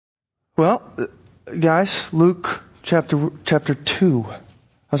Well, guys, Luke chapter 2. I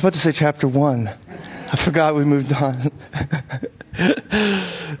was about to say chapter 1. I forgot we moved on.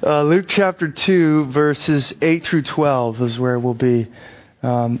 Luke chapter 2, verses 8 through 12 is where we'll be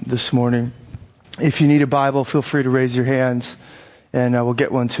this morning. If you need a Bible, feel free to raise your hands and we'll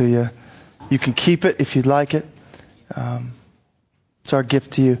get one to you. You can keep it if you'd like it. It's our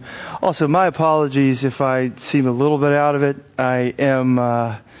gift to you. Also, my apologies if I seem a little bit out of it. I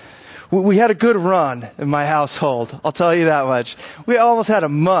am... We had a good run in my household. I'll tell you that much. We almost had a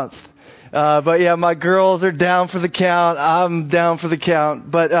month. But yeah, my girls are down for the count. I'm down for the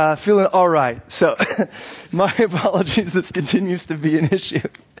count, but feeling all right. So my apologies. This continues to be an issue.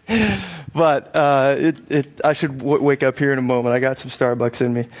 But I should wake up here in a moment. I got some Starbucks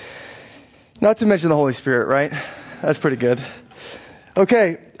in me. Not to mention the Holy Spirit, right? That's pretty good.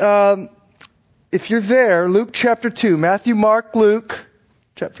 Okay. If you're there, Luke chapter 2, Matthew, Mark, Luke,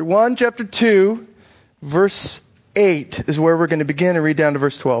 chapter 1, chapter 2, verse 8 is where we're going to begin and read down to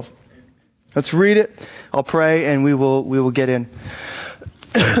verse 12. Let's read it. I'll pray and we will get in.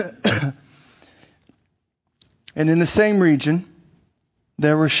 And in the same region,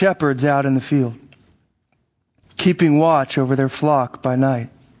 there were shepherds out in the field, keeping watch over their flock by night.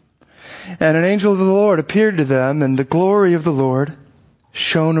 And an angel of the Lord appeared to them, and the glory of the Lord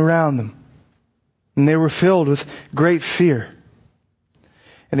shone around them. And they were filled with great fear.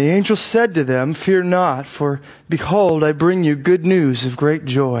 And the angel said to them, "Fear not, for behold, I bring you good news of great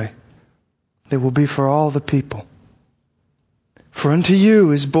joy that will be for all the people. For unto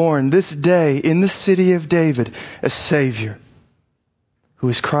you is born this day in the city of David a Savior, who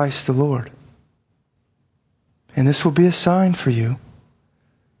is Christ the Lord. And this will be a sign for you.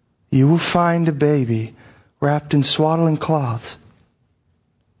 You will find a baby wrapped in swaddling cloths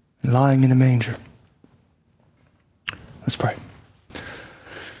and lying in a manger." Let's pray.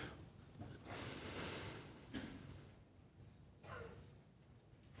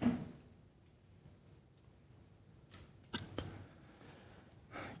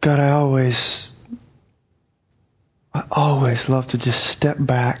 God, I always love to just step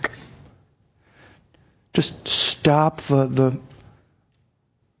back. Just stop the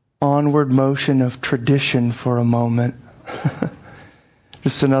onward motion of tradition for a moment.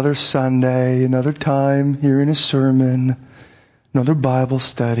 Just another Sunday, another time hearing a sermon, another Bible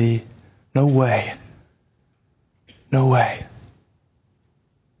study. No way. No way.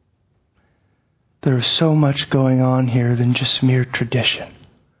 There is so much going on here than just mere tradition.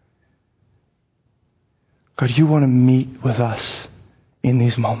 God, you want to meet with us in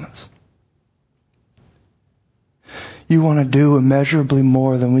these moments. You want to do immeasurably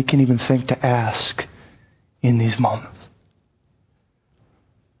more than we can even think to ask in these moments.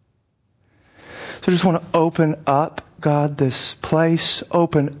 So I just want to open up, God, this place,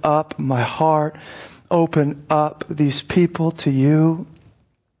 open up my heart, open up these people to you,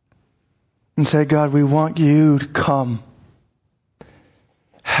 and say, God, we want you to come.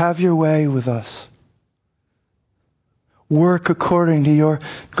 Have your way with us. Work according to your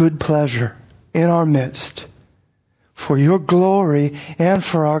good pleasure in our midst, for your glory and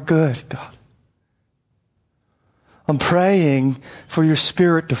for our good, God. I'm praying for your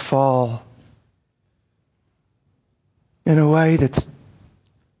Spirit to fall in a way that's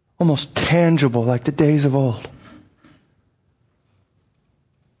almost tangible, like the days of old.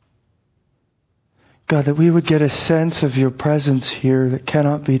 God, that we would get a sense of your presence here that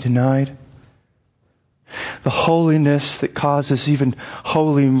cannot be denied. The holiness that causes even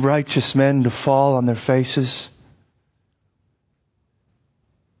holy and righteous men to fall on their faces.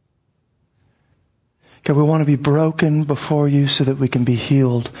 God, we want to be broken before you so that we can be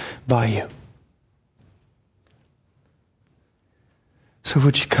healed by you. So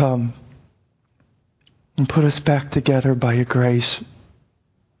would you come and put us back together by your grace?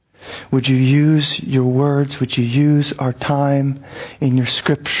 Would you use your words? Would you use our time in your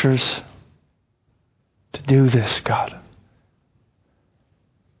scriptures to do this, God? In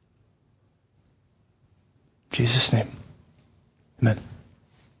Jesus' name. Amen.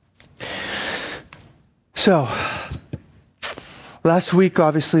 So, last week,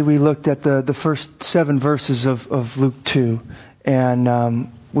 obviously, we looked at the first 7 verses of Luke 2. And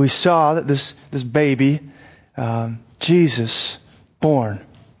we saw that this baby, Jesus, born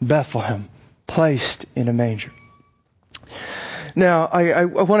in Bethlehem, placed in a manger. Now, I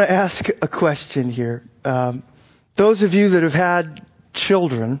want to ask a question here. Those of you that have had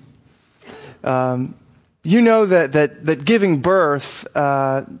children, you know that giving birth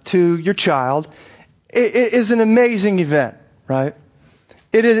to your child is an amazing event, right?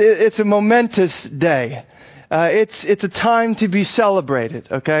 It's a momentous day. It's a time to be celebrated,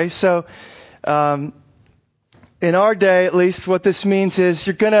 okay? So, in our day, at least, what this means is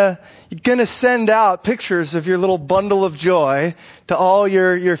you're gonna send out pictures of your little bundle of joy to all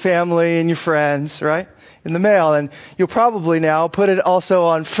your family and your friends, right? In the mail. And you'll probably now put it also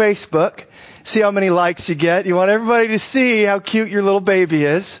on Facebook. See how many likes you get. You want everybody to see how cute your little baby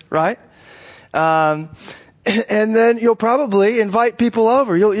is, right? And then you'll probably invite people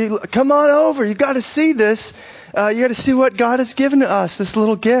over. You come on over. You got to see this. You got to see what God has given to us. This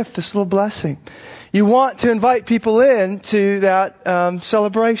little gift, this little blessing. You want to invite people in to that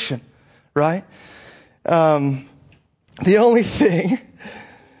celebration, right? The only thing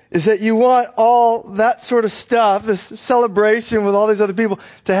is that you want all that sort of stuff, this celebration with all these other people,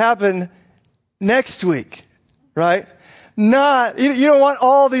 to happen next week, right? You don't want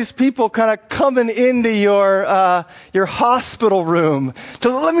all these people kind of coming into your hospital room to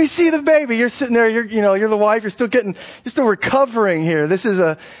let me see the baby. You're sitting there, you're the wife, you're still recovering here. This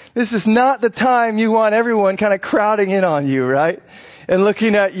is not the time you want everyone kind of crowding in on you, right? And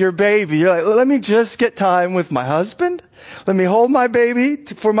looking at your baby. You're like, let me just get time with my husband. Let me hold my baby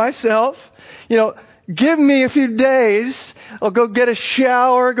for myself. Give me a few days. I'll go get a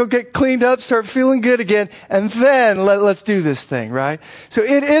shower, go get cleaned up, start feeling good again, and then let's do this thing, right? So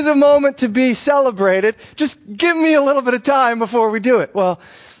it is a moment to be celebrated. Just give me a little bit of time before we do it. Well,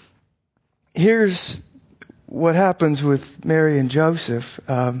 here's what happens with Mary and Joseph.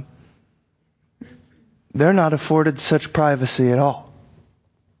 They're not afforded such privacy at all.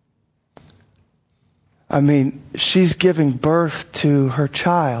 I mean, she's giving birth to her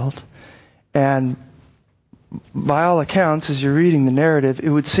child, and by all accounts, as you're reading the narrative, it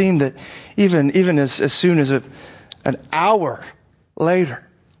would seem that even as soon as an hour later,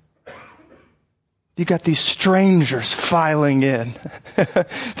 you got these strangers filing in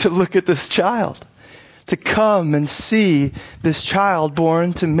to look at this child, to come and see this child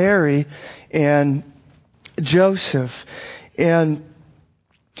born to Mary and Joseph. And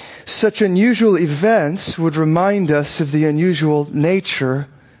such unusual events would remind us of the unusual nature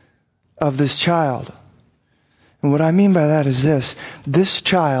of this child. And what I mean by that is this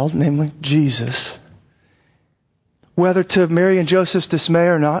child, namely Jesus, whether to Mary and Joseph's dismay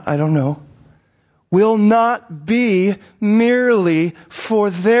or not, I don't know, will not be merely for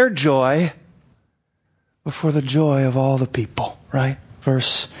their joy, but for the joy of all the people, right?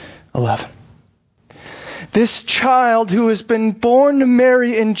 Verse 11. This child who has been born to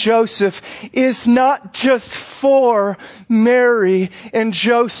Mary and Joseph is not just for Mary and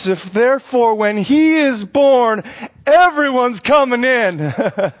Joseph. Therefore, when he is born, everyone's coming in.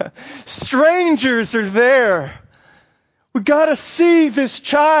 Strangers are there. We got to see this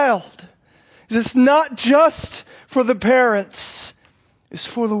child. It's not just for the parents. It's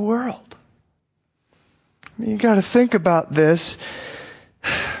for the world. I mean, you got to think about this.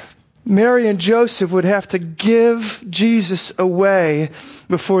 Mary and Joseph would have to give Jesus away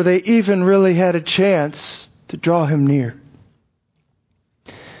before they even really had a chance to draw him near.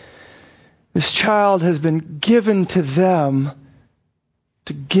 This child has been given to them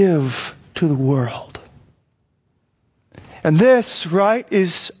to give to the world. And this, right,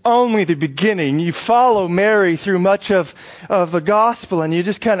 is only the beginning. You follow Mary through much of the gospel and you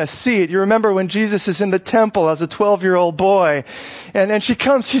just kind of see it. You remember when Jesus is in the temple as a 12-year-old boy and she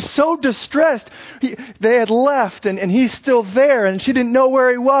comes, she's so distressed. They had left and he's still there and she didn't know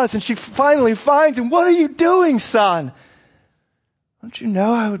where he was and she finally finds him. What are you doing, son? Don't you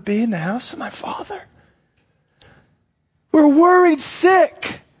know I would be in the house of my Father? We're worried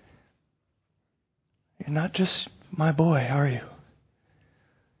sick. You're not just my boy, are you? You're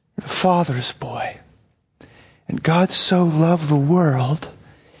the Father's boy. And God so loved the world,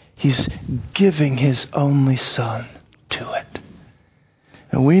 He's giving His only Son to it.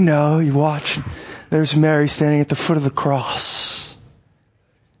 And we know, you watch, there's Mary standing at the foot of the cross,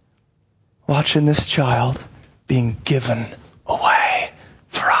 watching this child being given away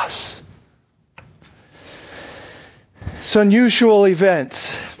for us. It's unusual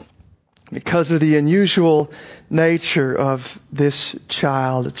events because of the unusual nature of this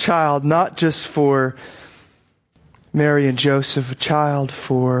child. A child not just for Mary and Joseph, a child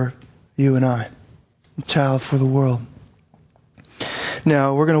for you and I. A child for the world.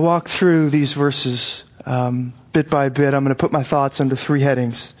 Now, we're going to walk through these verses bit by bit. I'm going to put my thoughts under three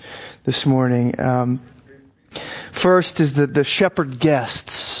headings this morning. First is the shepherd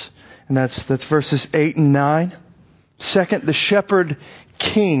guests, and that's verses 8 and 9. Second, the shepherd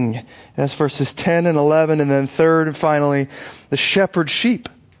king. That's verses 10 and 11. And then third and finally, the shepherd sheep.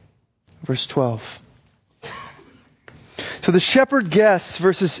 Verse 12. So the shepherd guests,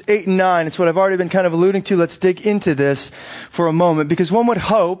 verses 8 and 9, it's what I've already been kind of alluding to. Let's dig into this for a moment, because one would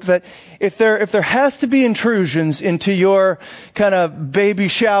hope that if there has to be intrusions into your kind of baby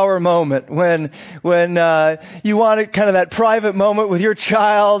shower moment, when you want kind of that private moment with your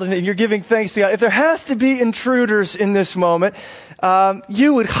child and you're giving thanks to God, if there has to be intruders in this moment,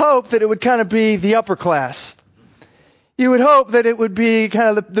 you would hope that it would kind of be the upper class. You would hope that it would be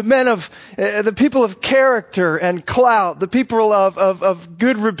kind of the men of, the people of character and clout, the people of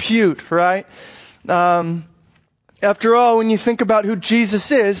good repute, right? After all, when you think about who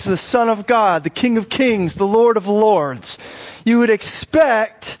Jesus is, the Son of God, the King of Kings, the Lord of Lords, you would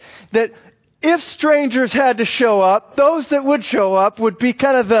expect that if strangers had to show up, those that would show up would be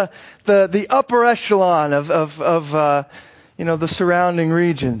kind of the upper echelon of the surrounding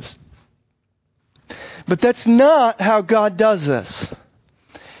regions. But that's not how God does this.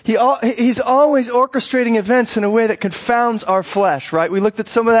 He's always orchestrating events in a way that confounds our flesh, right? We looked at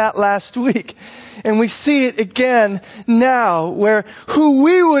some of that last week. And we see it again now, where who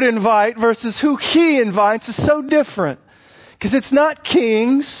we would invite versus who He invites is so different. Because it's not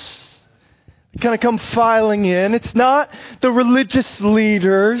kings kind of come filing in. It's not the religious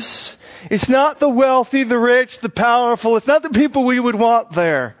leaders. It's not the wealthy, the rich, the powerful. It's not the people we would want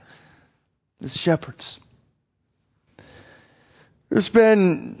there. It's shepherds. There's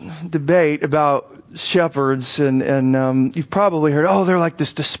been debate about shepherds, and you've probably heard, they're like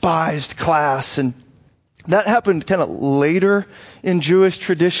this despised class, and that happened kind of later in Jewish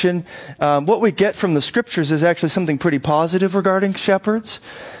tradition. What we get from the scriptures is actually something pretty positive regarding shepherds.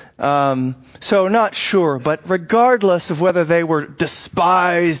 So not sure, but regardless of whether they were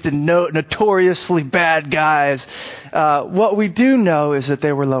despised and notoriously bad guys, what we do know is that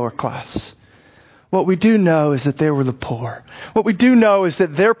they were lower class. What we do know is that they were the poor. What we do know is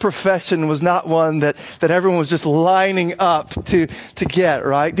that their profession was not one that everyone was just lining up to get,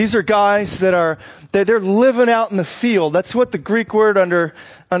 right? These are guys they're living out in the field. That's what the Greek word under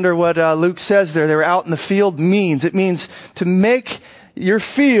what Luke says there, they were out in the field means. It means to make your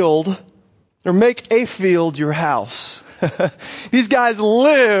field, or make a field your house. These guys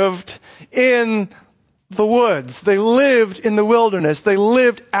lived in the woods. They lived in the wilderness. They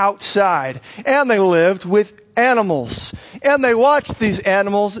lived outside. And they lived with animals. And they watched these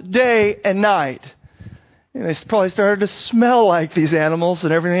animals day and night. And they probably started to smell like these animals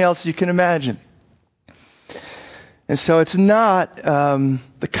and everything else you can imagine. And so it's not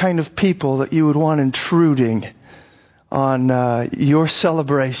the kind of people that you would want intruding on your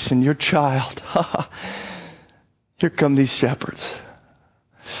celebration, your child. Here come these shepherds.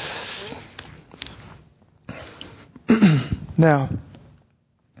 Now,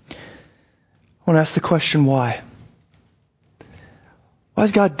 I want to ask the question, why? Why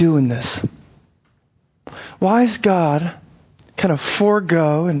is God doing this? Why is God kind of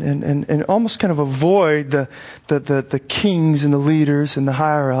forego and almost kind of avoid the kings and the leaders and the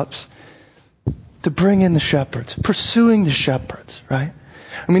higher-ups to bring in the shepherds, pursuing the shepherds, right?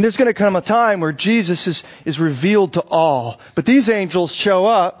 I mean, there's going to come a time where Jesus is revealed to all. But these angels show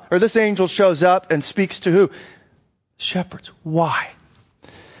up, or this angel shows up and speaks to who? Shepherds. Why?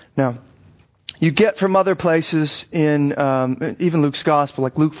 Now, you get from other places in even Luke's gospel,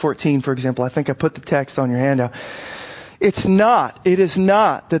 like Luke 14, for example. I think I put the text on your handout. It is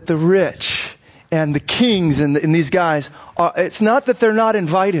not that the rich and the kings and these guys it's not that they're not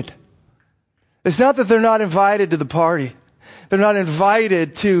invited. It's not that they're not invited to the party. They're not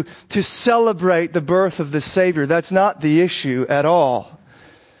invited to celebrate the birth of the Savior. That's not the issue at all.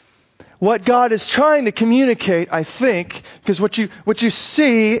 What God is trying to communicate, I think, because what you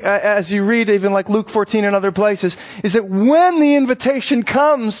see as you read even like Luke 14 and other places, is that when the invitation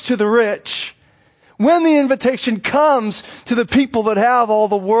comes to the rich, when the invitation comes to the people that have all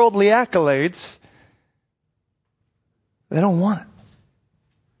the worldly accolades, they don't want it.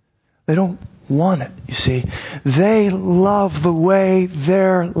 They don't want it, you see. They love the way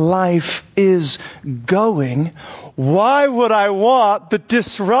their life is going. Why would I want the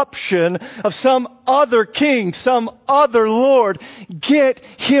disruption of some other king, some other lord? Get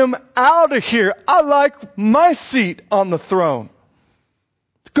him out of here. I like my seat on the throne.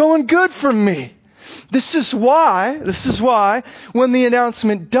 It's going good for me. This is why, when the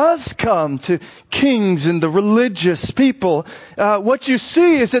announcement does come to kings and the religious people, what you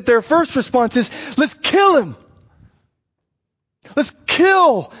see is that their first response is, let's kill him. Let's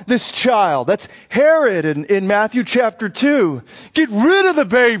kill this child. That's Herod in Matthew chapter 2. Get rid of the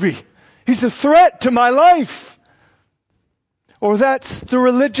baby. He's a threat to my life. Or that's the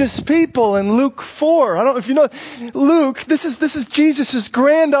religious people in Luke 4. I don't know if you know, Luke, this is Jesus'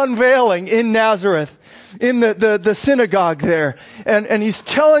 grand unveiling in Nazareth, in the synagogue there. And he's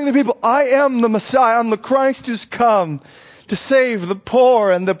telling the people, I am the Messiah, I'm the Christ who's come to save the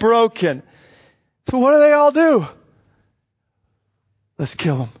poor and the broken. So what do they all do? Let's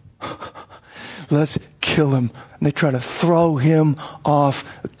kill him. Let's kill him. And they try to throw him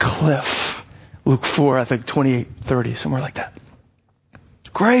off a cliff. Luke 4, I think 28, 30, somewhere like that.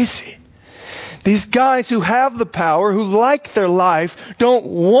 Crazy. These guys who have the power, who like their life, don't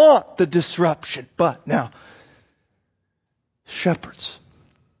want the disruption. But now, shepherds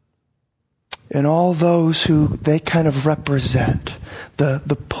and all those who they kind of represent,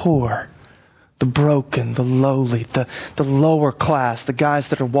 the poor, the broken, the lowly, the lower class, the guys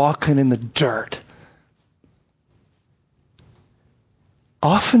that are walking in the dirt.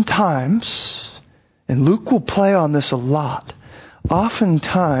 Oftentimes, and Luke will play on this a lot,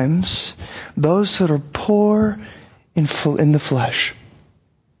 oftentimes, those that are poor in the flesh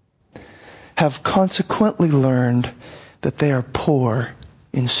have consequently learned that they are poor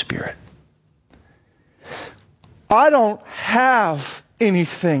in spirit. I don't have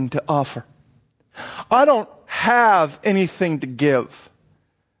anything to offer. I don't have anything to give.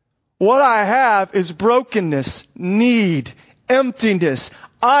 What I have is brokenness, need, emptiness.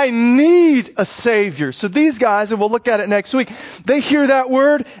 I need a Savior. So these guys, and we'll look at it next week, they hear that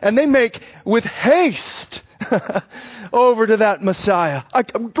word and they make with haste over to that Messiah.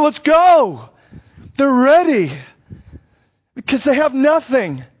 Let's go. They're ready because they have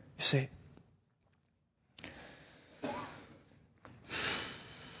nothing. You see.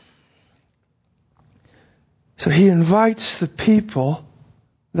 So he invites the people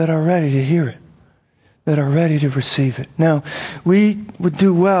that are ready to hear it, that are ready to receive it. Now, we would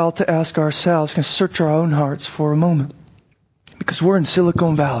do well to ask ourselves, and search our own hearts for a moment. Because we're in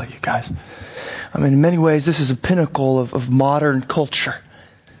Silicon Valley, you guys. I mean, in many ways, this is a pinnacle of modern culture.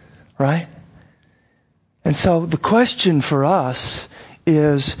 Right? And so the question for us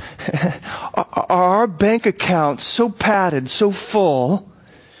is, are our bank accounts so padded, so full,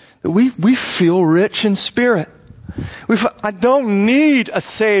 that we feel rich in spirit? I don't need a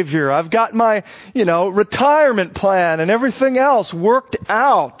Savior. I've got my, retirement plan and everything else worked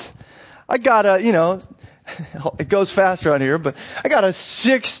out. I got it goes faster on here, but I got a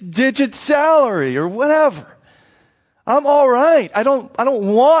 6-digit salary or whatever. I'm all right. I don't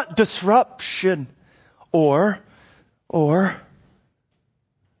want disruption. Or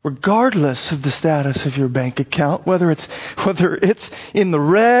regardless of the status of your bank account, whether it's in the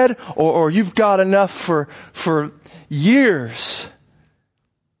red or you've got enough for years,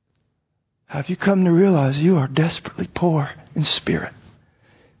 have you come to realize you are desperately poor in spirit?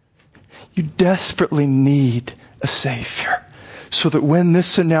 You desperately need a Savior. So that when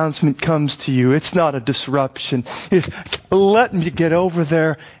this announcement comes to you, it's not a disruption. It's, let me get over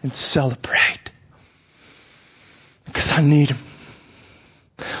there and celebrate. Because I need Him.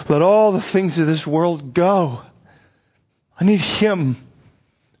 Let all the things of this world go. I need Him.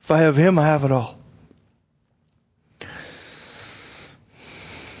 If I have Him, I have it all.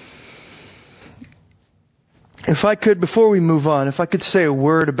 If I could, before we move on, if I could say a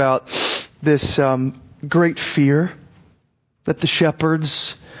word about this great fear that the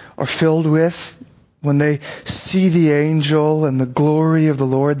shepherds are filled with when they see the angel and the glory of the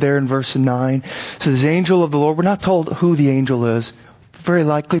Lord there in verse 9. So this angel of the Lord, we're not told who the angel is. Very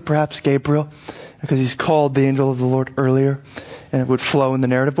likely perhaps Gabriel, because he's called the angel of the Lord earlier, and it would flow in the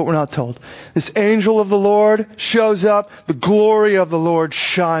narrative, but we're not told. This angel of the Lord shows up, the glory of the Lord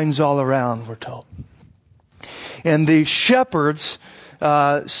shines all around, we're told. And the shepherds,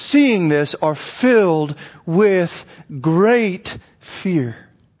 seeing this, are filled with great fear.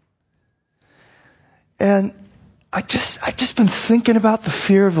 And I've just been thinking about the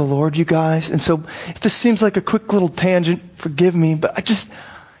fear of the Lord, you guys. And so if this seems like a quick little tangent, forgive me, but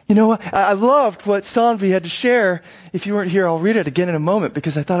I loved what Sanvi had to share. If you weren't here, I'll read it again in a moment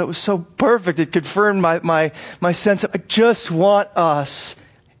because I thought it was so perfect. It confirmed my sense of, I just want us,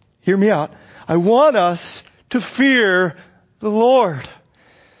 hear me out, I want us to fear the Lord.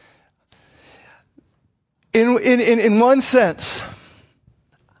 In one sense,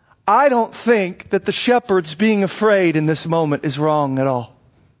 I don't think that the shepherds being afraid in this moment is wrong at all.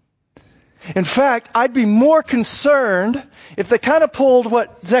 In fact, I'd be more concerned if they kind of pulled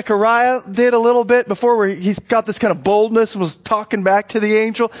what Zechariah did a little bit before, where he's got this kind of boldness and was talking back to the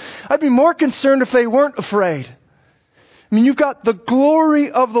angel. I'd be more concerned if they weren't afraid. I mean, you've got the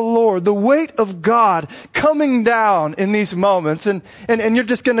glory of the Lord, the weight of God coming down in these moments, and you're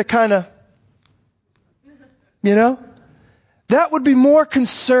just going to kind of, That would be more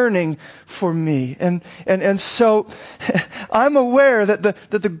concerning for me. And so I'm aware that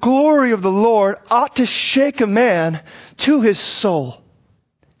the glory of the Lord ought to shake a man to his soul.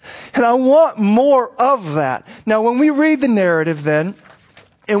 And I want more of that. Now, when we read the narrative then,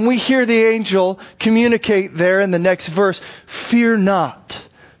 and we hear the angel communicate there in the next verse, fear not,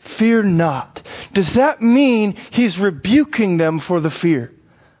 fear not. Does that mean he's rebuking them for the fear?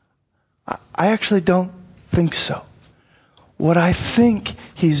 I actually don't think so. What I think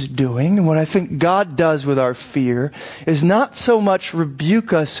he's doing, and what I think God does with our fear, is not so much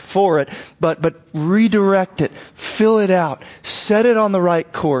rebuke us for it, but redirect it, fill it out, set it on the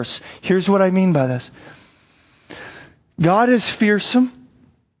right course. Here's what I mean by this. God is fearsome,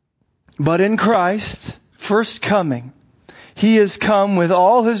 but in Christ, first coming, He has come with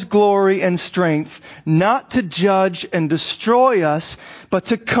all His glory and strength, not to judge and destroy us, but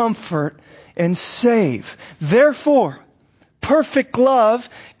to comfort and save. Therefore, perfect love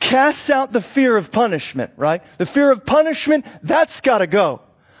casts out the fear of punishment, right? The fear of punishment, that's got to go.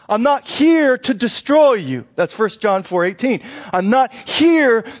 I'm not here to destroy you. That's 1 John 4:18. I'm not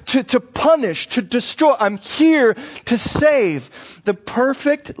here to punish, to destroy. I'm here to save. The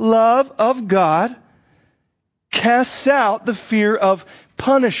perfect love of God casts out the fear of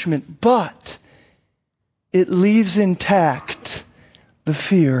punishment, but it leaves intact the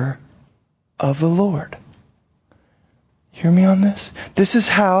fear of the Lord. Hear me on this? This is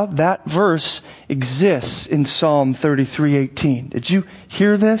how that verse exists in Psalm 33:18. Did you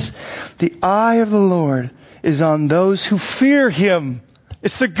hear this? The eye of the Lord is on those who fear Him.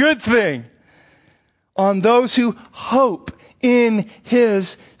 It's a good thing. On those who hope in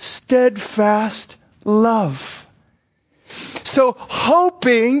His steadfast love. So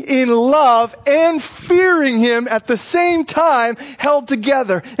hoping in love and fearing Him at the same time held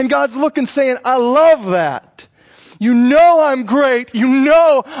together. And God's looking saying, I love that. You know I'm great. You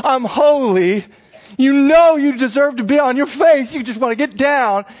know I'm holy. You know you deserve to be on your face. You just want to get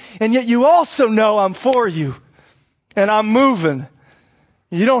down. And yet you also know I'm for you. And I'm moving.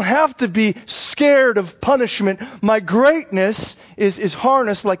 You don't have to be scared of punishment. My greatness is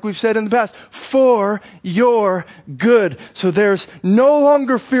harnessed, like we've said in the past, for your good. So there's no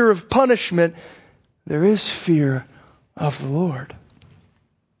longer fear of punishment. There is fear of the Lord.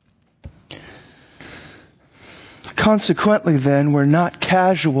 Consequently, then, we're not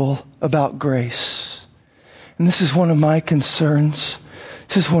casual about grace. And this is one of my concerns.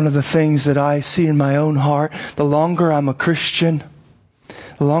 This is one of the things that I see in my own heart. The longer I'm a Christian,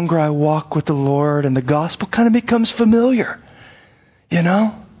 the longer I walk with the Lord, and the gospel kind of becomes familiar, you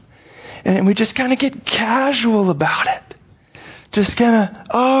know? And we just kind of get casual about it. Just kind of,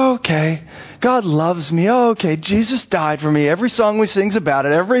 oh, okay, God loves me. Oh, okay, Jesus died for me. Every song we sing's about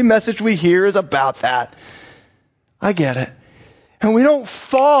it. Every message we hear is about that. I get it. And we don't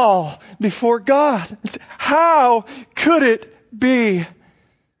fall before God. How could it be?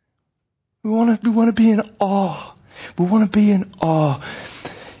 We want to be in awe. We want to be in awe.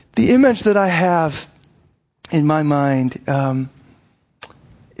 The image that I have in my mind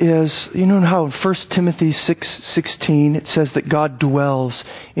is, you know how in 1 Timothy 6:16 it says that God dwells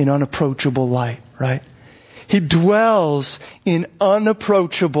in unapproachable light, right? He dwells in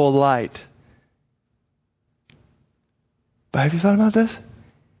unapproachable light. But have you thought about this?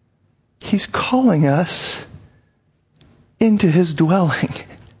 He's calling us into His dwelling.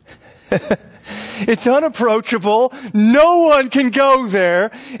 It's unapproachable. No one can go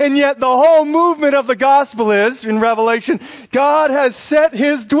there. And yet the whole movement of the gospel is, in Revelation, God has set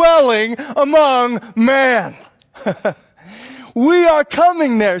His dwelling among man. We are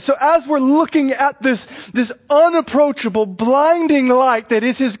coming there. So as we're looking at this unapproachable, blinding light that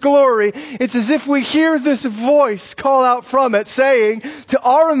is His glory, it's as if we hear this voice call out from it saying, to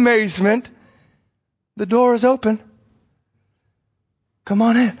our amazement, the door is open. Come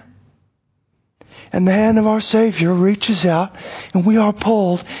on in. And the hand of our Savior reaches out and we are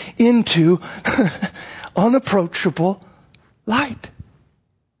pulled into unapproachable light.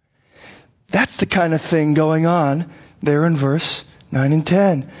 That's the kind of thing going on there in verse 9 and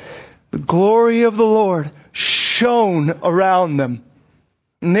 10. The glory of the Lord shone around them,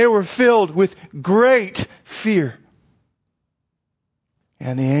 and they were filled with great fear.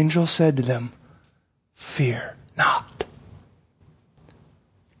 And the angel said to them, fear not.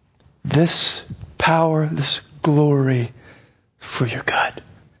 This power, this glory for your good.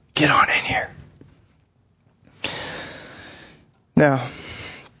 Get on in here. Now,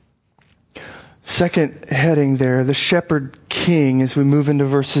 second heading there, the shepherd king, as we move into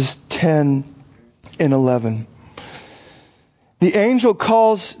verses 10 and 11. The angel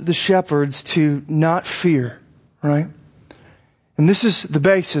calls the shepherds to not fear, right? And this is the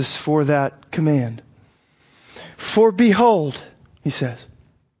basis for that command. For behold, he says,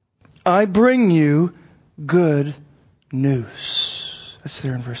 I bring you good news. That's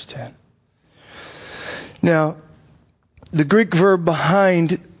there in verse 10. Now, the Greek verb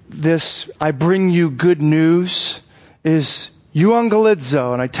behind this, I bring you good news, is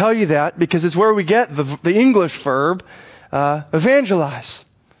euangelizo. And I tell you that because it's where we get the English verb, evangelize.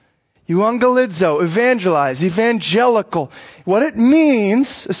 Euangelizo, evangelize, evangelical. What it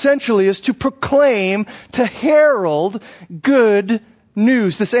means, essentially, is to proclaim, to herald good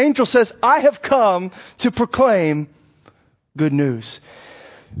news. This angel says, I have come to proclaim good news.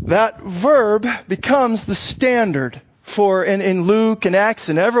 That verb becomes the standard for, in Luke and Acts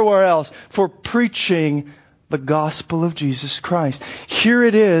and everywhere else, for preaching the gospel of Jesus Christ. Here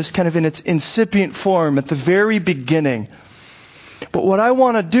it is, kind of in its incipient form at the very beginning. But what I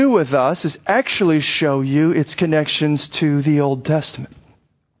want to do with us is actually show you its connections to the Old Testament.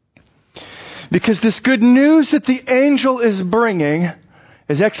 Because this good news that the angel is bringing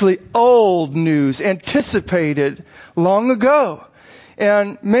is actually old news, anticipated long ago.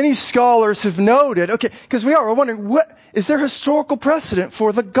 And many scholars have noted, because we're wondering, is there historical precedent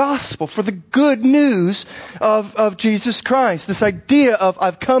for the gospel, for the good news of Jesus Christ? This idea of,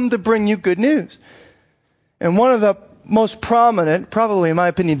 I've come to bring you good news. And one of the most prominent, probably in my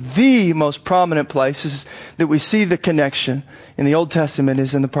opinion, the most prominent places that we see the connection in the Old Testament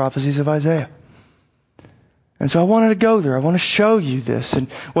is in the prophecies of Isaiah. And so I wanted to go there. I want to show you this.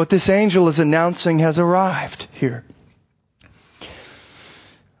 And what this angel is announcing has arrived here.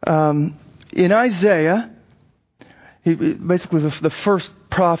 In Isaiah, basically the first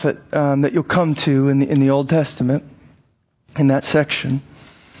prophet that you'll come to in the Old Testament, in that section,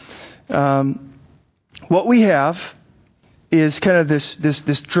 what we have is kind of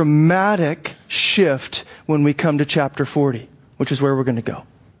this dramatic shift when we come to chapter 40, which is where we're going to go.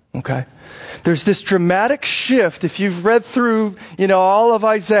 Okay? There's this dramatic shift. If you've read through, all of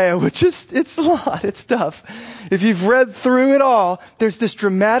Isaiah, which it's a lot, it's tough. If you've read through it all, there's this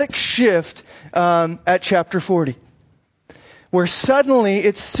dramatic shift at chapter 40. Where suddenly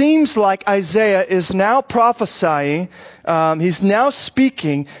it seems like Isaiah is now prophesying, he's now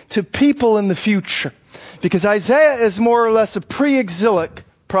speaking to people in the future. Because Isaiah is more or less a pre-exilic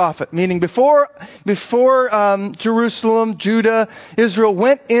prophet, meaning before Jerusalem, Judah, Israel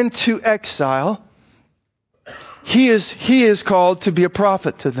went into exile, he is called to be a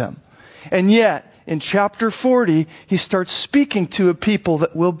prophet to them. And yet, in chapter 40, he starts speaking to a people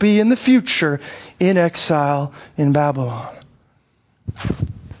that will be in the future in exile in Babylon.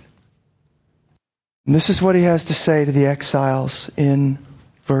 And this is what he has to say to the exiles in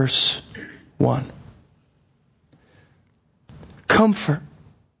verse 1.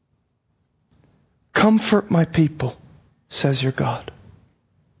 Comfort my people, says your God.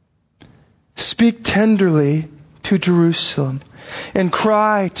 Speak tenderly to Jerusalem and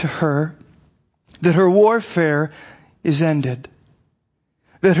cry to her that her warfare is ended,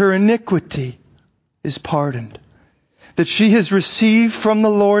 that her iniquity is pardoned, that she has received from the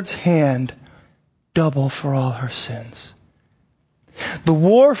Lord's hand double for all her sins. The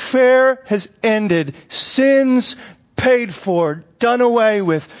warfare has ended. Sins paid for, done away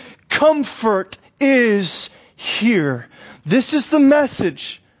with. Comfort is here. This is the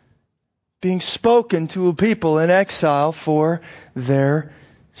message being spoken to a people in exile for their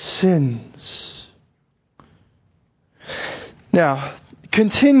sins. Now,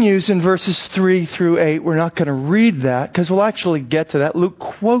 continues in verses 3 through 8. We're not going to read that because we'll actually get to that. Luke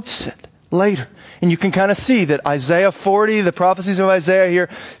quotes it later. And you can kind of see that Isaiah 40, the prophecies of Isaiah here,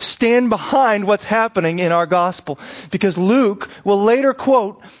 stand behind what's happening in our gospel. Because Luke will later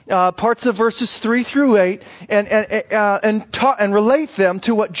quote parts of verses 3 through 8 and relate them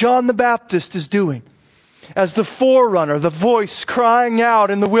to what John the Baptist is doing. As the forerunner, the voice crying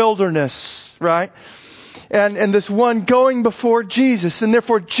out in the wilderness, right? And this one going before Jesus. And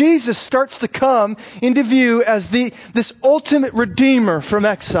therefore Jesus starts to come into view as this ultimate redeemer from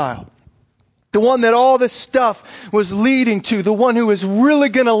exile. The one that all this stuff was leading to. The one who is really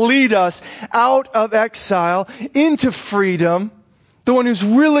going to lead us out of exile into freedom. The one who's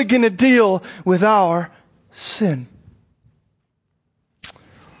really going to deal with our sin.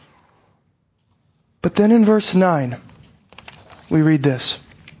 But then in verse 9, we read this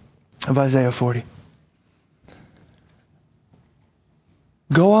of Isaiah 40.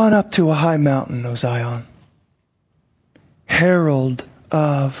 Go on up to a high mountain, O Zion, herald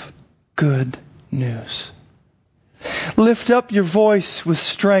of good news. Lift up your voice with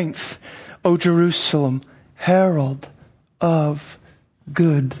strength, O Jerusalem, herald of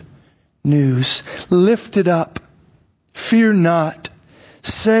good news. Lift it up Fear not.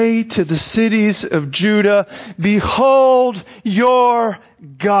 Say to the cities of Judah, behold your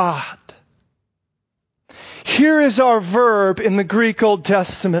God. Here is our verb in the Greek Old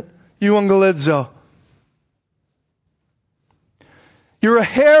Testament, euangelizo. You're a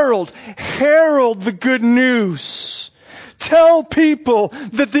herald. Herald the good news. Tell people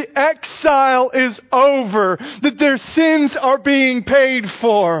that the exile is over, that their sins are being paid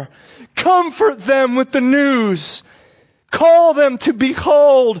for. Comfort them with the news. Call them to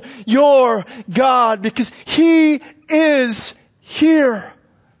behold your God, because He is here.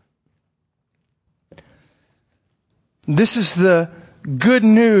 This is the good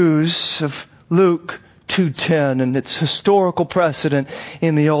news of Luke 2:10 and its historical precedent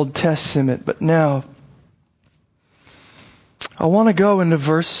in the Old Testament. But now, I want to go into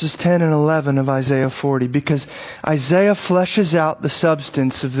verses 10 and 11 of Isaiah 40, because Isaiah fleshes out the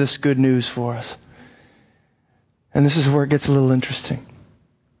substance of this good news for us. And this is where it gets a little interesting.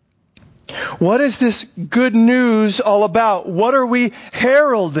 What is this good news all about? What are we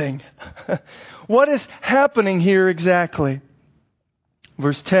heralding? What is happening here exactly?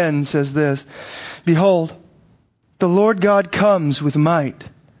 Verse 10 says this, behold, the Lord God comes with might,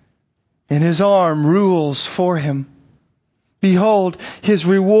 and His arm rules for Him. Behold, His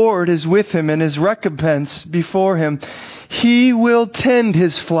reward is with Him, and His recompense before Him. He will tend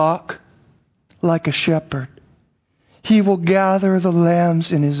His flock like a shepherd. He will gather the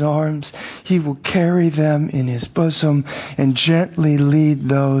lambs in His arms. He will carry them in His bosom and gently lead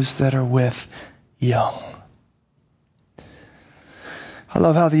those that are with young. I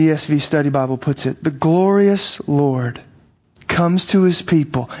love how the ESV Study Bible puts it. The glorious Lord comes to His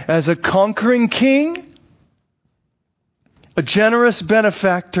people as a conquering king, a generous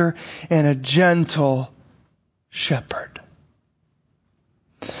benefactor, and a gentle shepherd.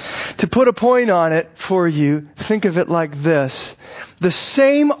 To put a point on it for you, think of it like this. The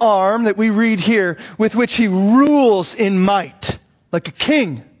same arm that we read here with which He rules in might, like a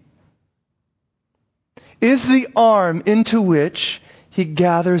king, is the arm into which He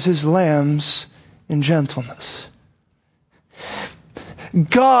gathers His lambs in gentleness.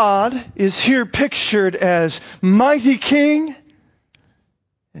 God is here pictured as mighty king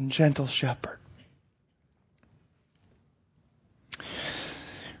and gentle shepherd.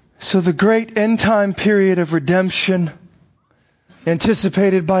 So the great end time period of redemption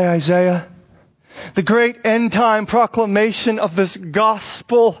anticipated by Isaiah, the great end time proclamation of this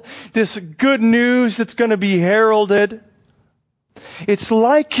gospel, this good news that's going to be heralded, it's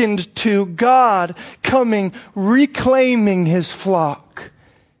likened to God coming, reclaiming His flock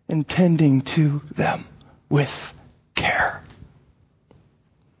and tending to them with care.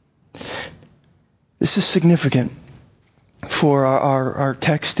 This is significant for our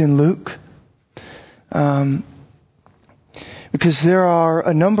text in Luke, because there are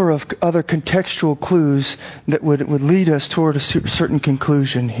a number of other contextual clues that would lead us toward a certain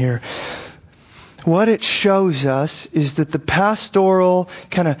conclusion here. What it shows us is that the pastoral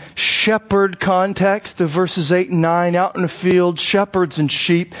kind of shepherd context of verses 8 and 9, out in the field, shepherds and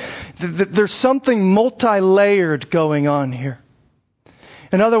sheep, there's something multi-layered going on here.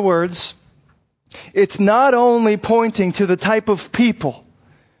 In other words, it's not only pointing to the type of people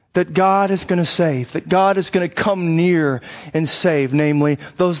that God is going to save, that God is going to come near and save, namely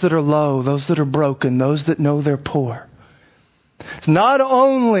those that are low, those that are broken, those that know they're poor. It's not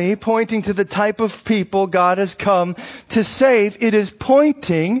only pointing to the type of people God has come to save, it is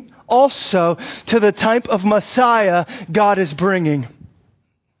pointing also to the type of Messiah God is bringing.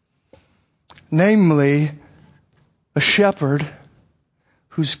 Namely, a shepherd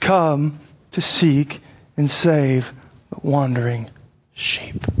who's come to seek and save the wandering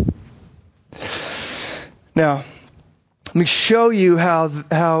sheep. Now, let me show you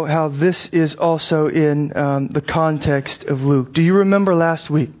how this is also in the context of Luke. Do you remember last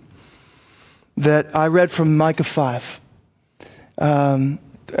week that I read from Micah 5?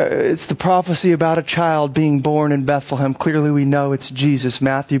 It's the prophecy about a child being born in Bethlehem. Clearly we know it's Jesus.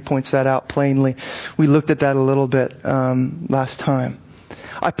 Matthew points that out plainly. We looked at that a little bit last time.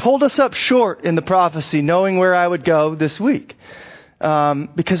 I pulled us up short in the prophecy, knowing where I would go this week.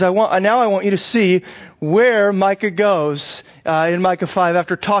 Because I want you to see where Micah goes in Micah 5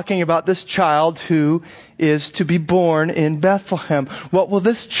 after talking about this child who is to be born in Bethlehem. What will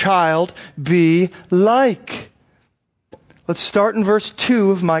this child be like? Let's start in verse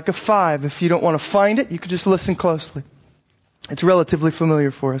 2 of Micah 5. If you don't want to find it, you can just listen closely. It's relatively familiar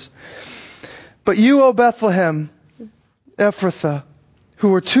for us. But you, O Bethlehem, Ephrathah,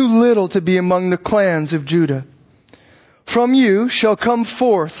 who are too little to be among the clans of Judah, from you shall come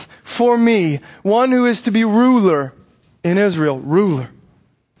forth for me one who is to be ruler in Israel, ruler,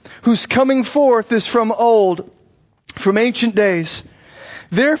 whose coming forth is from old, from ancient days.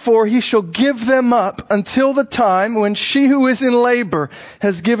 Therefore he shall give them up until the time when she who is in labor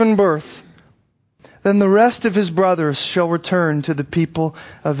has given birth. Then the rest of his brothers shall return to the people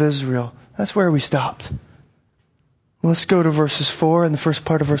of Israel. That's where we stopped. Let's go to verses 4 and the first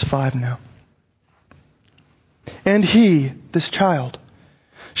part of verse 5 now. And he, this child,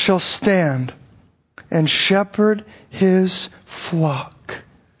 shall stand and shepherd his flock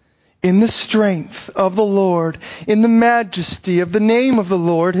in the strength of the Lord, in the majesty of the name of the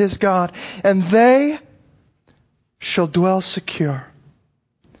Lord his God, and they shall dwell secure.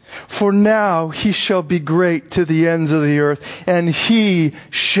 For now he shall be great to the ends of the earth, and he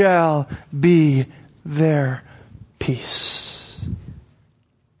shall be their peace.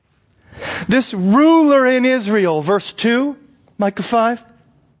 This ruler in Israel, verse 2, Micah 5,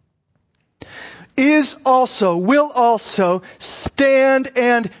 will also stand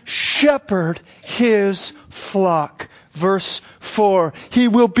and shepherd his flock. Verse 4, he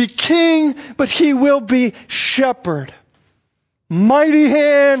will be king, but he will be shepherd. Mighty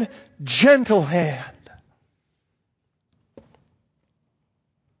hand, gentle hand.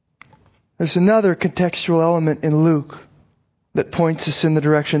 There's another contextual element in Luke that points us in the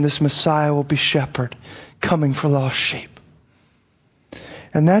direction this Messiah will be shepherd, coming for lost sheep.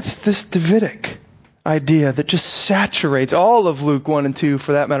 And that's this Davidic idea that just saturates all of Luke 1 and 2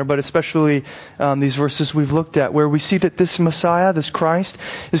 for that matter, but especially these verses we've looked at, where we see that this Messiah, this Christ,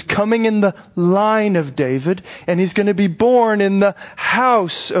 is coming in the line of David, and he's going to be born in the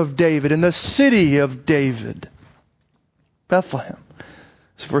house of David, in the city of David, Bethlehem.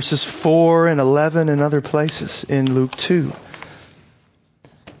 It's verses 4 and 11 and other places in Luke 2.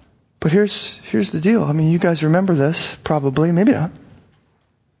 But here's the deal. I mean, you guys remember this, probably, maybe not.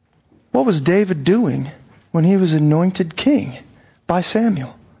 What was David doing when he was anointed king by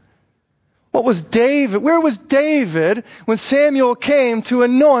Samuel? Where was David when Samuel came to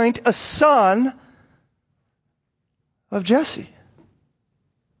anoint a son of Jesse?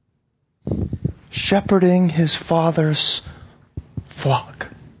 Shepherding his father's flock.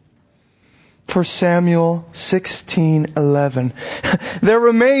 1 Samuel 16:11. There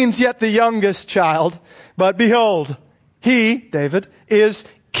remains yet the youngest child, but behold, he, David, is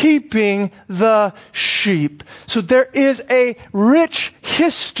keeping the sheep. So there is a rich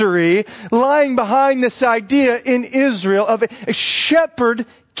history lying behind this idea in Israel of a shepherd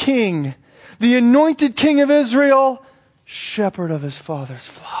king. The anointed king of Israel, shepherd of his father's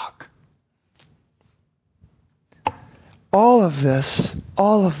flock. All of this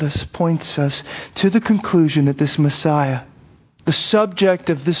points us to the conclusion that this Messiah, the subject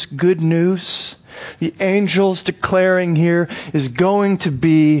of this good news, the angels declaring here, is going to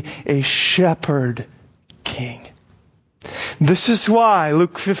be a shepherd king. This is why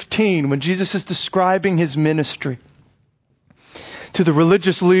Luke 15, when Jesus is describing his ministry to the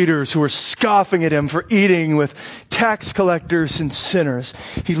religious leaders who are scoffing at him for eating with tax collectors and sinners,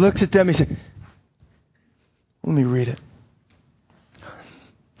 he looks at them and he says, let me read it.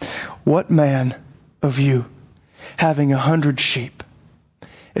 What man of you, having 100 sheep,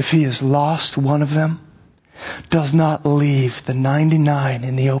 if he has lost one of them, does not leave the 99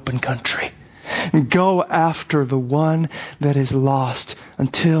 in the open country and go after the one that is lost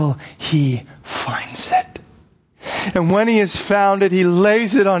until he finds it? And when he has found it, he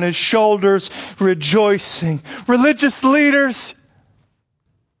lays it on his shoulders, rejoicing. Religious leaders,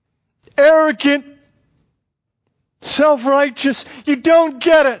 arrogant, self-righteous, you don't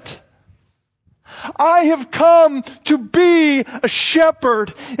get it. I have come to be a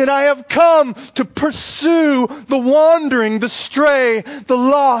shepherd, and I have come to pursue the wandering, the stray, the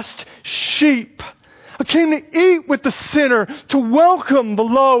lost sheep. I came to eat with the sinner, to welcome the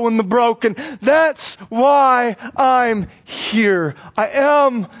low and the broken. That's why I'm here. I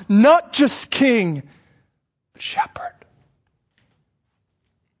am not just king, but shepherd.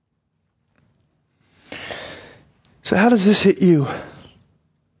 So how does this hit you?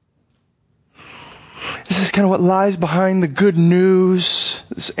 This is kind of what lies behind the good news.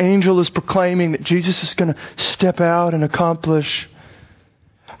 This angel is proclaiming that Jesus is going to step out and accomplish.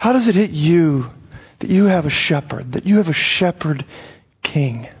 How does it hit you that you have a shepherd, that you have a shepherd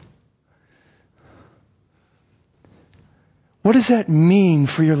king? What does that mean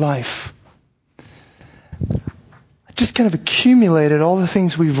for your life? I just kind of accumulated all the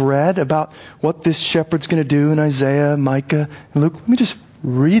things we've read about what this shepherd's going to do in Isaiah, Micah, and Luke. Let me just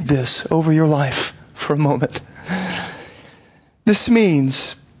read this over your life for a moment. This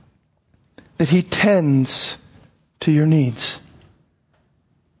means that he tends to your needs.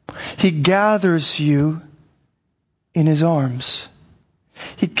 He gathers you in His arms.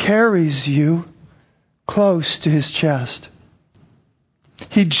 He carries you close to His chest.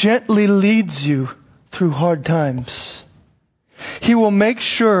 He gently leads you through hard times. He will make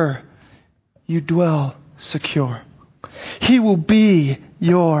sure you dwell secure. He will be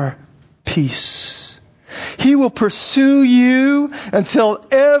your peace. He will pursue you until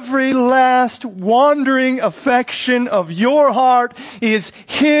every last wandering affection of your heart is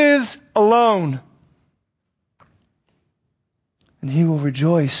His alone. And He will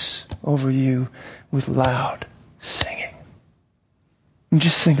rejoice over you with loud singing. And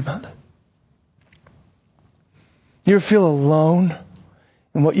just think about that. You ever feel alone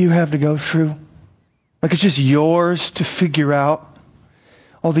in what you have to go through? Like it's just yours to figure out?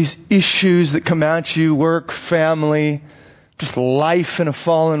 All these issues that come at you, work, family, just life in a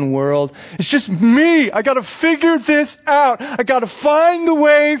fallen world. It's just me. I gotta figure this out. I gotta find the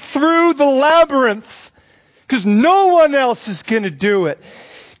way through the labyrinth. Because no one else is gonna do it.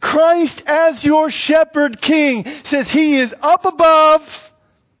 Christ as your shepherd king says He is up above,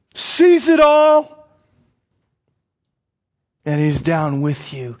 sees it all, and He's down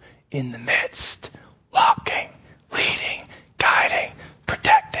with you in the midst, walking, leading, guiding,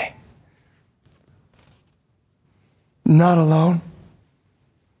 protecting. Not alone.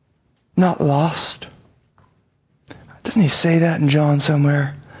 Not lost. Doesn't He say that in John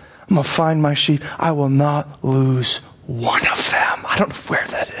somewhere? I'm going to find my sheep. I will not lose one of them. I don't know where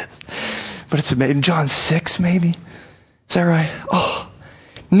that is. But it's amazing. John 6 maybe? Is that right? Oh,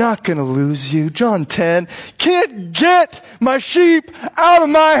 not going to lose you. John 10. Can't get my sheep out of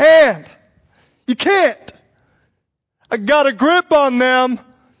my hand. You can't. I got a grip on them.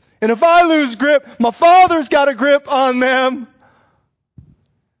 And if I lose grip, my Father's got a grip on them.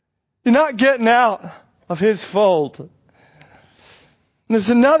 You're not getting out of His fold. And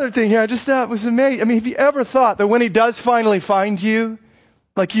there's another thing here I just thought was amazing. I mean, have you ever thought that when He does finally find you,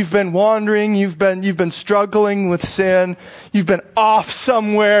 like you've been wandering, you've been struggling with sin, you've been off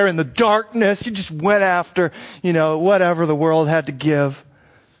somewhere in the darkness, you just went after, whatever the world had to give.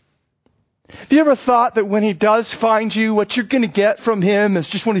 Have you ever thought that when He does find you, what you're going to get from Him is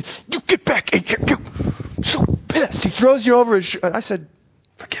just you get back in here, you so pissed. He throws you over His shoulder. I said,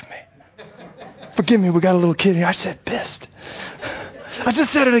 forgive me. Forgive me, we got a little kid here. I said pissed. I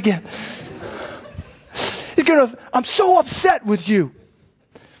just said it again. I'm so upset with you.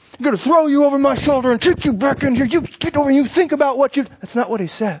 I'm going to throw you over my shoulder and take you back in here. You get over and you think about what you... That's not what He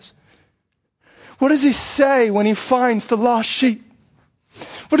says. What does He say when He finds the lost sheep?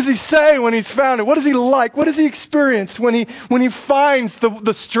 What does He say when He's found it? What is He like? What does He experience when He finds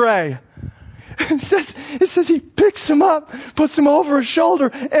the stray? It says He picks him up, puts him over His shoulder,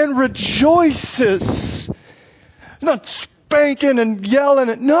 and rejoices. Not spanking and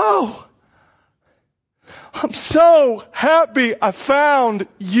yelling. No. I'm so happy I found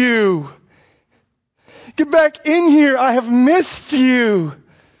you. Get back in here. I have missed you.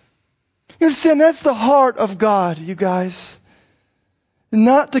 You understand? That's the heart of God, you guys.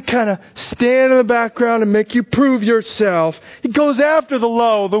 Not to kind of stand in the background and make you prove yourself. He goes after the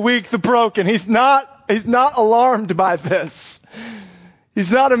low, the weak, the broken. He's not alarmed by this.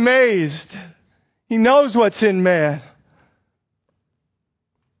 He's not amazed. He knows what's in man.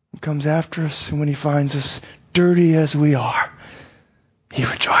 He comes after us, and when He finds us dirty as we are, He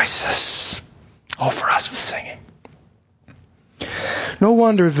rejoices over us with singing. No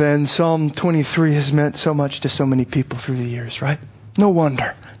wonder then Psalm 23 has meant so much to so many people through the years, right? No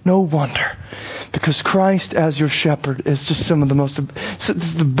wonder. No wonder. Because Christ as your shepherd is just this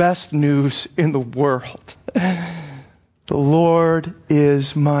is the best news in the world. The Lord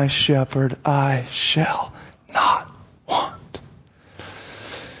is my shepherd. I shall not want.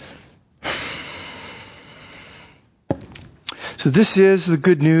 So this is the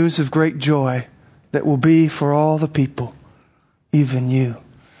good news of great joy that will be for all the people, even you.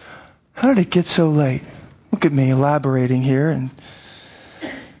 How did it get so late? Look at me elaborating here and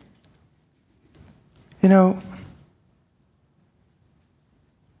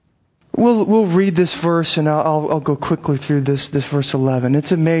we'll read this verse and I'll go quickly through this verse 11.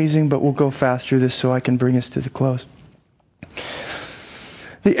 It's amazing, but we'll go fast through this so I can bring us to the close.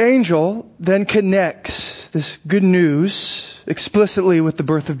 The angel then connects this good news explicitly with the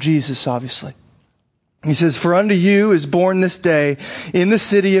birth of Jesus, obviously. He says, "For unto you is born this day in the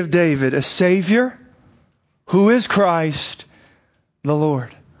city of David a Savior, who is Christ the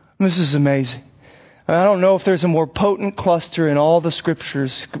Lord." And this is amazing. I don't know if there's a more potent cluster in all the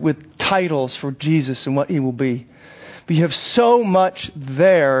scriptures with titles for Jesus and what He will be. But you have so much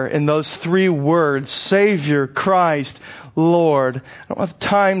there in those three words, Savior, Christ, Lord. I don't have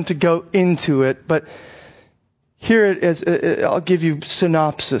time to go into it, but Hear it as, I'll give you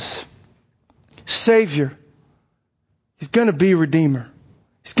synopsis. Savior. He's going to be Redeemer.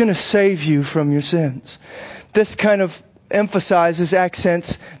 He's going to save you from your sins. This kind of emphasizes,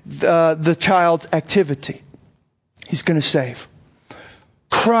 accents the child's activity. He's going to save.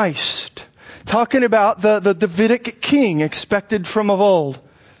 Christ. Talking about the Davidic king expected from of old.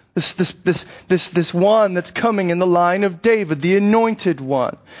 This one that's coming in the line of David, the anointed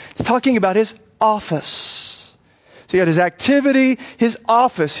one. It's talking about his office. So you got his activity, his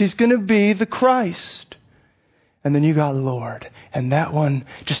office. He's going to be the Christ. And then you got Lord. And that one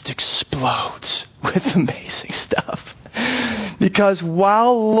just explodes with amazing stuff. Because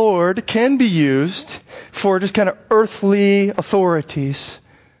while Lord can be used for just kind of earthly authorities,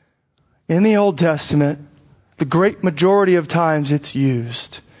 in the Old Testament, the great majority of times it's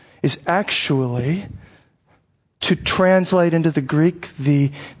used is actually to translate into the Greek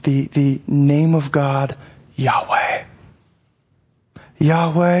the name of God, Yahweh.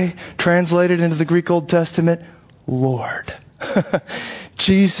 Yahweh, translated into the Greek Old Testament, Lord.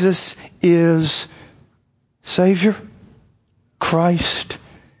 Jesus is Savior, Christ,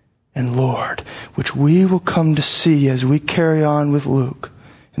 and Lord, which we will come to see as we carry on with Luke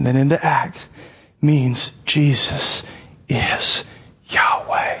and then into Acts, means Jesus is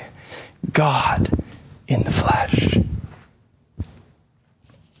Yahweh, God in the flesh.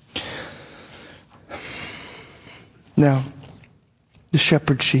 Now, the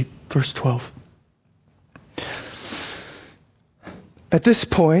shepherd sheep, verse 12. At this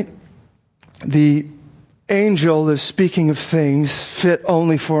point, the angel is speaking of things fit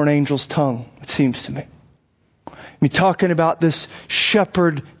only for an angel's tongue, it seems to me. I mean, talking about this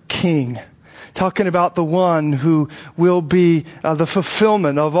shepherd king. Talking about the one who will be the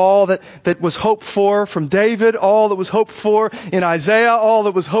fulfillment of all that was hoped for from David, all that was hoped for in Isaiah, all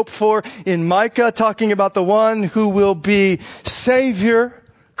that was hoped for in Micah. Talking about the one who will be Savior,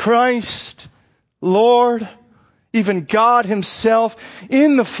 Christ, Lord, even God Himself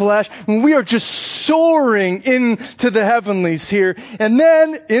in the flesh. And we are just soaring into the heavenlies here. And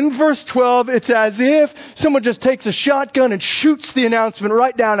then in verse 12, it's as if someone just takes a shotgun and shoots the announcement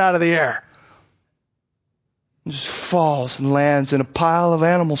right down out of the air. It just falls and lands in a pile of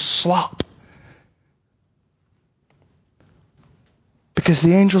animal slop. Because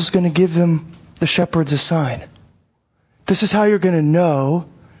the angel's going to give them, the shepherds, a sign. This is how you're going to know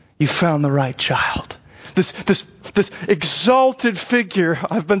you found the right child. This exalted figure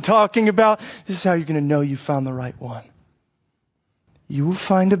I've been talking about, this is how you're going to know you found the right one. You will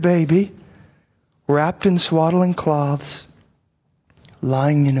find a baby wrapped in swaddling cloths,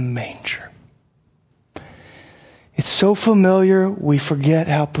 lying in a manger. It's so familiar, we forget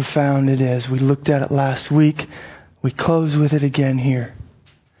how profound it is. We looked at it last week. We close with it again here.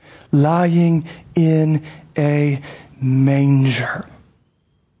 Lying in a manger.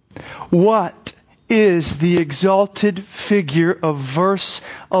 What is the exalted figure of verse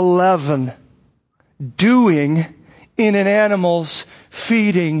 11 doing in an animal's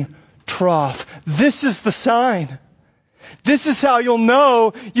feeding trough? This is the sign. This is how you'll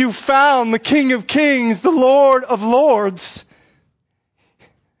know you found the King of Kings, the Lord of Lords.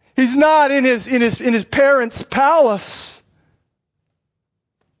 He's not in his parents' palace.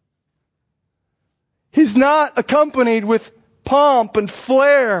 He's not accompanied with pomp and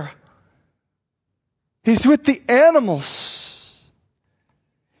flair. He's with the animals.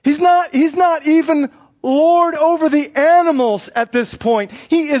 He's not even Lord over the animals at this point.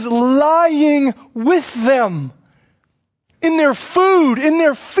 He is lying with them. In their food, in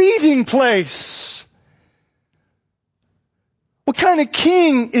their feeding place. What kind of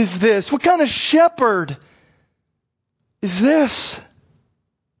king is this? What kind of shepherd is this?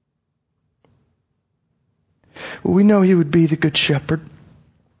 Well, we know He would be the good shepherd.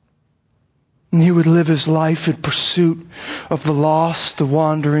 And He would live His life in pursuit of the lost, the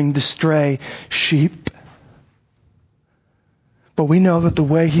wandering, the stray sheep. But we know that the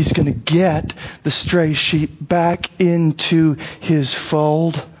way He's going to get the stray sheep back into His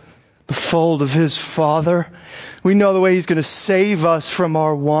fold, the fold of His Father, we know the way He's going to save us from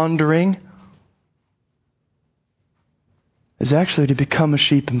our wandering is actually to become a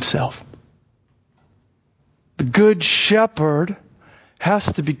sheep Himself. The good shepherd has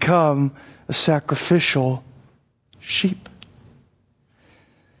to become a sacrificial sheep.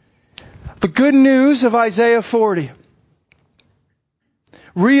 The good news of Isaiah 40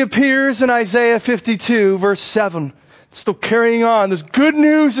 reappears in Isaiah 52, verse 7. It's still carrying on. This good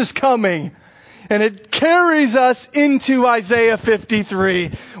news is coming. And it carries us into Isaiah 53,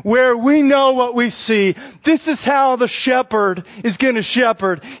 where we know what we see. This is how the shepherd is going to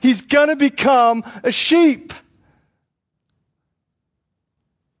shepherd. He's going to become a sheep.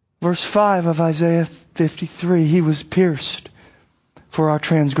 Verse 5 of Isaiah 53, He was pierced for our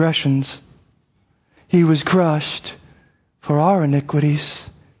transgressions. He was crushed for our iniquities.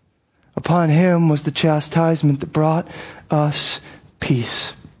 Upon Him was the chastisement that brought us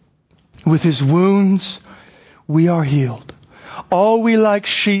peace. With His wounds, we are healed. All we like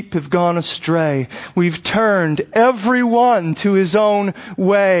sheep have gone astray. We've turned every one to his own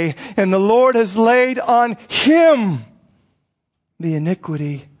way. And the Lord has laid on Him the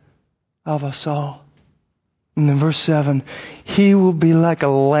iniquity of us all. And then verse 7, He will be like a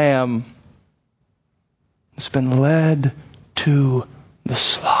lamb that's been led to the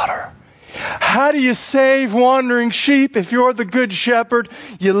slaughter. How do you save wandering sheep? If you're the good shepherd,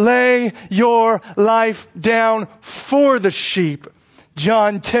 you lay your life down for the sheep.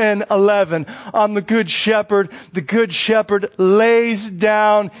 John 10:11. I'm the good shepherd. The good shepherd lays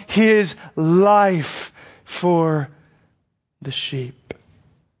down his life for the sheep.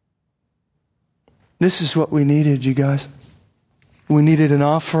 This is what we needed, you guys. We needed an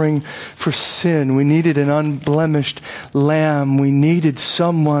offering for sin. We needed an unblemished lamb. We needed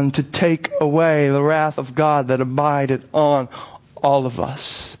someone to take away the wrath of God that abided on all of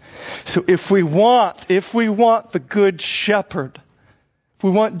us. So if we want the good shepherd, if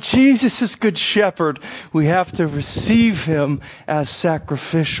we want Jesus as good shepherd, we have to receive Him as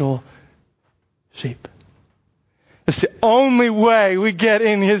sacrificial sheep. It's the only way we get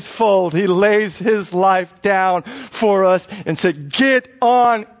in His fold. He lays His life down for us and said, get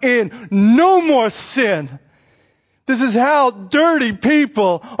on in. No more sin. This is how dirty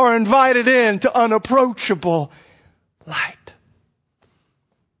people are invited into unapproachable light.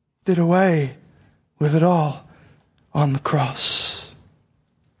 Did away with it all on the cross.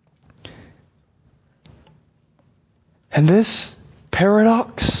 And this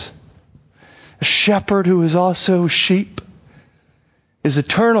paradox, a shepherd who is also sheep, is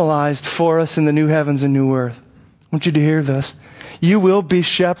eternalized for us in the new heavens and new earth. I want you to hear this. You will be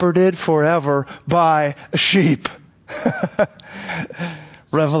shepherded forever by a sheep.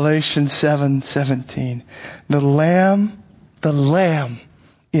 Revelation 7:17. The Lamb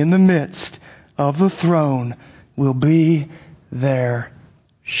in the midst of the throne will be their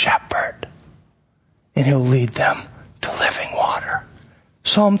shepherd. And He'll lead them to living water.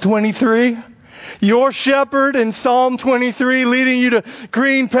 Psalm 23. Your shepherd in Psalm 23, leading you to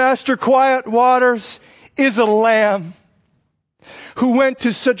green pasture, quiet waters, is a lamb who went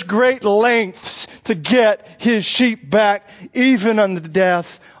to such great lengths to get his sheep back, even unto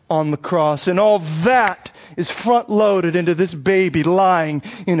death on the cross. And all that is front-loaded into this baby lying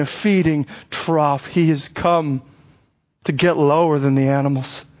in a feeding trough. He has come to get lower than the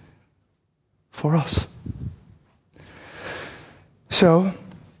animals for us. So,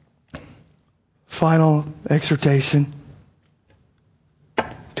 final exhortation.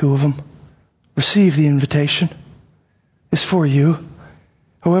 2 of them. Receive the invitation. It's for you.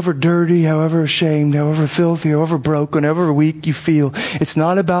 However dirty, however ashamed, however filthy, however broken, however weak you feel. It's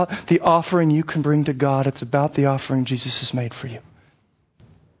not about the offering you can bring to God. It's about the offering Jesus has made for you.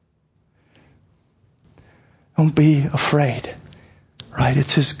 Don't be afraid. Right?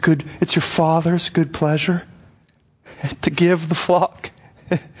 It's your Father's good pleasure to give the flock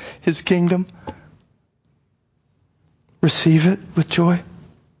His kingdom. Receive it with joy.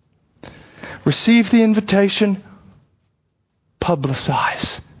 Receive the invitation.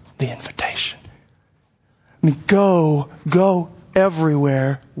 Publicize the invitation. I mean, go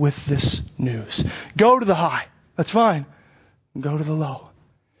everywhere with this news. Go to the high. That's fine. Go to the low.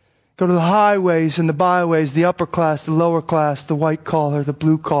 Go to the highways and the byways, the upper class, the lower class, the white collar, the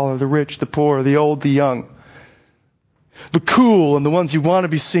blue collar, the rich, the poor, the old, the young. The cool and the ones you want to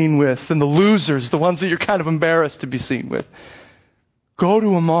be seen with, and the losers, the ones that you're kind of embarrassed to be seen with. Go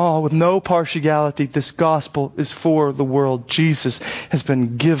to them all with no partiality. This gospel is for the world. Jesus has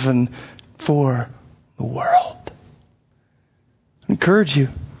been given for the world. I encourage you.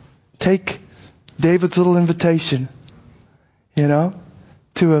 Take David's little invitation,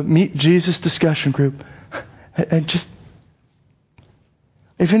 to a Meet Jesus discussion group. And just,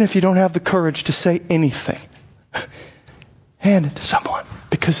 even if you don't have the courage to say anything, hand it to someone,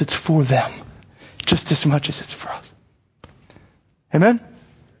 because it's for them just as much as it's for us. Amen?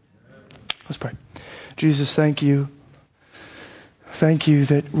 Let's pray. Jesus, thank you. Thank you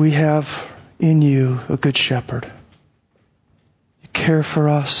that we have in you a good shepherd. You care for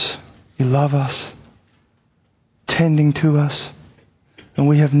us. You love us. Tending to us. And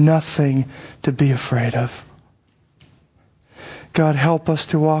we have nothing to be afraid of. God, help us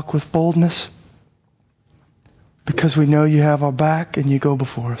to walk with boldness, because we know you have our back and you go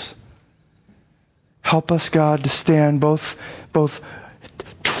before us. Help us, God, to stand both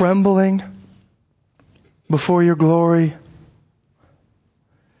trembling before your glory,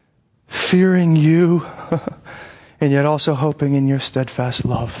 fearing you, and yet also hoping in your steadfast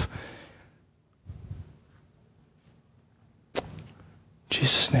love. In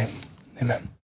Jesus' name, amen.